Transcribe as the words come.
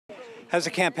How's the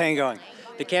campaign going?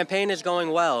 The campaign is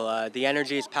going well. The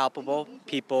energy is palpable.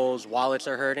 People's wallets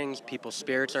are hurting. People's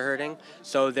spirits are hurting.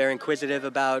 So they're inquisitive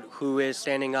about who is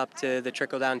standing up to the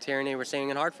trickle-down tyranny we're seeing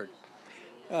in Hartford.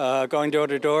 Going door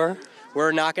to door?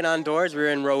 We're knocking on doors. We're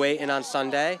in row 8 and on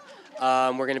Sunday.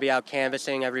 We're going to be out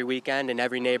canvassing every weekend in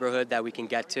every neighborhood that we can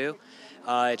get to.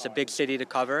 It's a big city to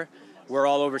cover. We're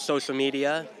all over social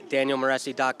media,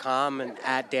 danielmiressi.com and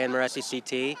at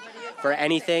danmiressi.ct. For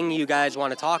anything you guys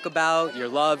want to talk about, your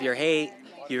love, your hate,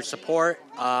 your support.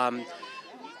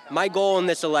 My goal in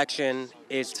this election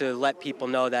is to let people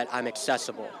know that I'm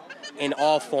accessible in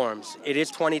all forms. It is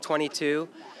 2022,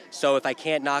 so if I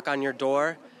can't knock on your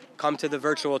door, come to the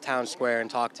virtual town square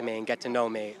and talk to me and get to know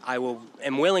me.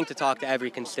 am willing to talk to every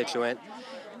constituent.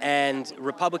 And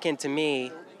Republican to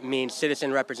me means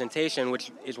citizen representation,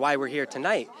 which is why we're here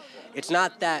tonight. It's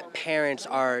not that parents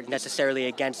are necessarily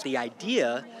against the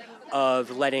idea of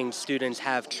letting students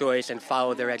have choice and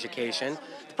follow their education.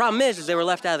 The problem is they were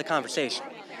left out of the conversation,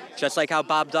 just like how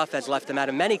Bob Duff has left them out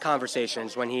of many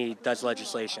conversations when he does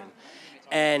legislation.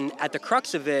 And at the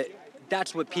crux of it,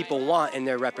 that's what people want in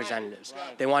their representatives.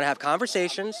 They want to have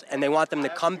conversations, and they want them to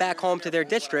come back home to their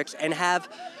districts and have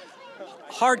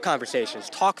hard conversations,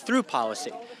 talk through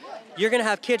policy. You're going to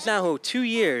have kids now who 2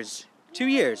 years,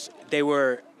 they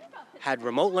had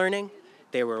remote learning,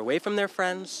 they were away from their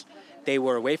friends, they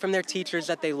were away from their teachers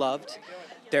that they loved.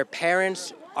 Their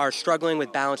parents are struggling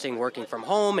with balancing working from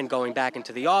home and going back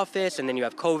into the office, and then you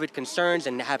have COVID concerns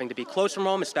and having to be close from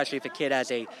home, especially if a kid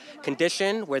has a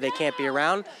condition where they can't be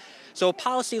around. So a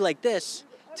policy like this,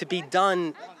 to be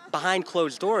done behind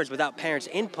closed doors without parents'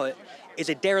 input, is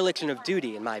a dereliction of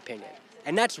duty, in my opinion.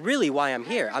 And that's really why I'm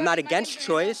here. I'm not against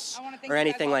choice or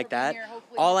anything like that.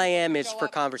 All I am is for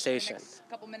conversation.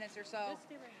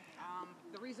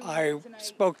 I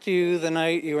spoke to you the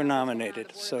night you were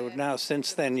nominated. So now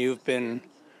since then you've been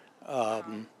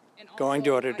going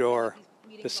door to door.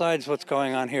 Besides what's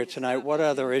going on here tonight, what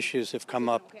other issues have come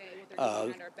up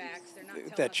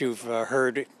that you've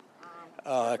heard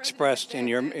expressed in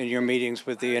your meetings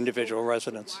with the individual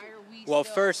residents? Well,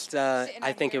 first,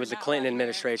 I think it was the Clinton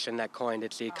administration that coined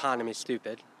 "it's the economy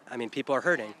stupid." I mean, people are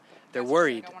hurting. They're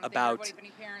worried about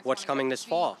what's coming this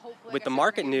fall. With the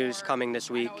market news coming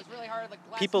this week,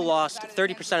 people lost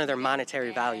 30% of their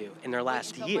monetary value in their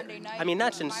last year. I mean,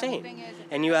 that's insane.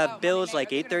 And you have bills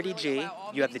like 830G,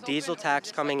 you have the diesel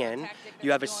tax coming in,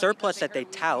 you have a surplus that they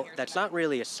tout that's not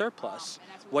really a surplus.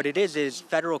 What it is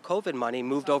federal COVID money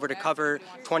moved over to cover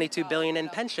 $22 billion in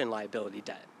pension liability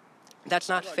debt. That's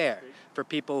not fair for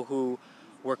people who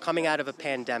were coming out of a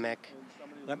pandemic.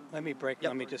 Let me break. Yep.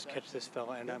 Let me just catch this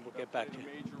fella, and then we'll get back to you.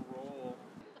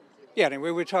 Yeah, and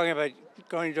we were talking about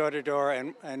going door to door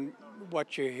and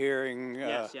what you're hearing.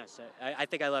 Yes. I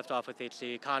think I left off with it's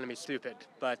the economy stupid.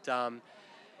 But,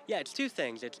 yeah, it's two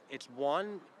things. It's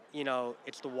one,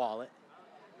 it's the wallet.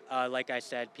 Like I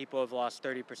said, people have lost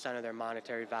 30% of their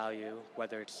monetary value,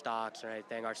 whether it's stocks or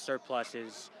anything. Our surplus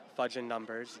is fudging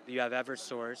numbers. You have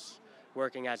Eversource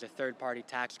working as a third-party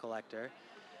tax collector.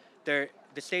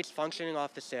 The state's functioning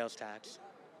off the sales tax.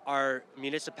 Our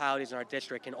municipalities in our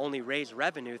district can only raise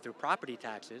revenue through property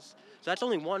taxes. So that's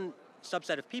only one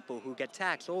subset of people who get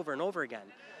taxed over and over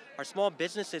again. Our small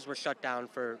businesses were shut down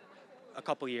for a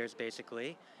couple years,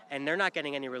 basically, and they're not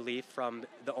getting any relief from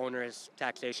the onerous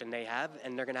taxation they have,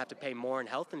 and they're going to have to pay more in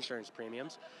health insurance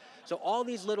premiums. So all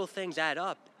these little things add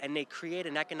up, and they create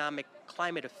an economic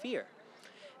climate of fear.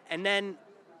 And then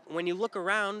when you look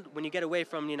around, when you get away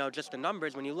from, just the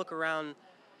numbers, when you look around,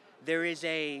 there is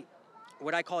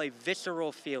what I call a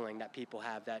visceral feeling that people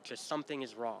have that just something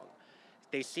is wrong.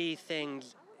 They see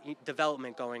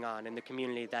development going on in the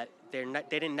community that they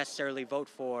didn't necessarily vote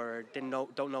for, or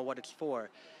don't know what it's for.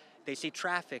 They see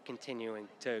traffic continuing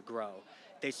to grow.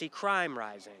 They see crime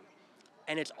rising.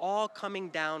 And it's all coming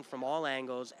down from all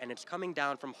angles, and it's coming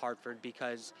down from Hartford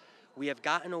because we have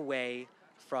gotten away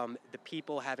from the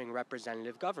people having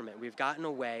representative government. We've gotten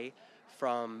away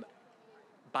from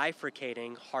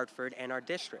bifurcating Hartford and our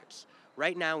districts.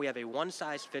 Right now, we have a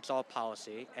one-size-fits-all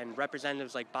policy, and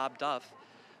representatives like Bob Duff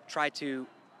try to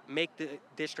make the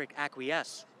district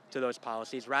acquiesce to those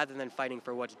policies rather than fighting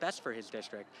for what's best for his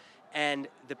district. And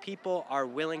the people are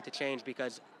willing to change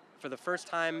because for the first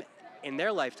time in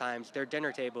their lifetimes, their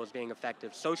dinner table is being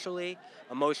effective socially,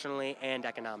 emotionally, and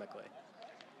economically.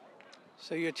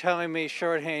 So you're telling me,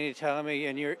 shorthand, you're telling me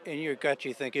in your gut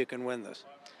you think you can win this?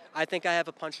 I think I have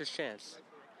a puncher's chance.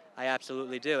 I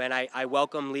absolutely do. And I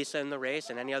welcome Lisa in the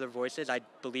race and any other voices. I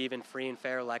believe in free and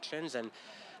fair elections. And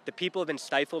the people have been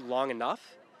stifled long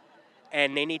enough,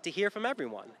 and they need to hear from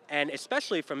everyone, and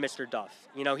especially from Mr. Duff.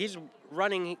 He's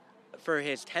running for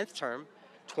his 10th term,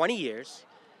 20 years.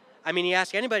 I mean, you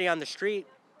ask anybody on the street,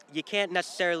 you can't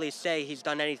necessarily say he's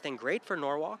done anything great for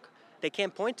Norwalk. They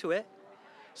can't point to it.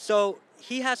 So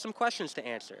he has some questions to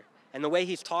answer. And the way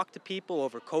he's talked to people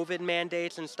over COVID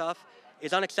mandates and stuff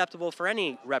is unacceptable for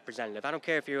any representative. I don't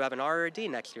care if you have an R or a D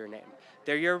next to your name.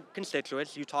 They're your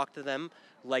constituents. You talk to them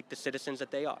like the citizens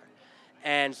that they are.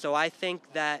 And so I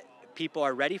think that people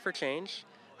are ready for change.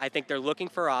 I think they're looking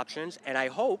for options. And I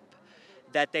hope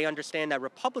that they understand that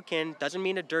Republican doesn't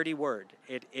mean a dirty word.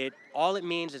 All it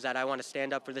means is that I want to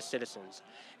stand up for the citizens.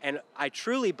 And I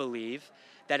truly believe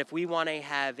that if we want to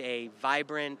have a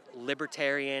vibrant,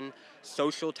 libertarian,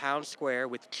 social town square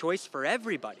with choice for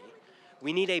everybody,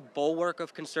 we need a bulwark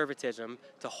of conservatism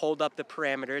to hold up the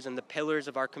parameters and the pillars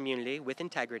of our community with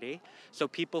integrity so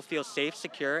people feel safe,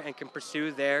 secure, and can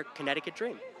pursue their Connecticut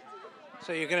dream.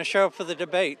 So you're going to show up for the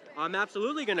debate? I'm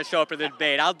absolutely going to show up for the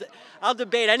debate. I'll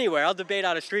debate anywhere. I'll debate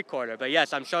on a street corner. But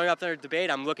yes, I'm showing up for the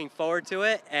debate. I'm looking forward to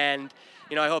it. And,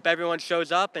 I hope everyone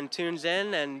shows up and tunes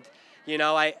in. And,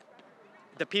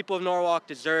 the people of Norwalk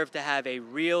deserve to have a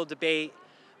real debate,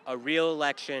 a real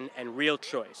election, and real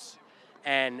choice.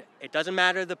 And it doesn't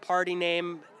matter the party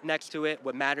name next to it.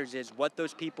 What matters is what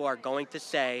those people are going to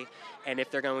say and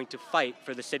if they're going to fight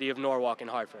for the city of Norwalk and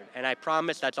Hartford. And I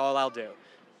promise that's all I'll do.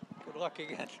 Good luck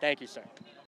again. Thank you, sir.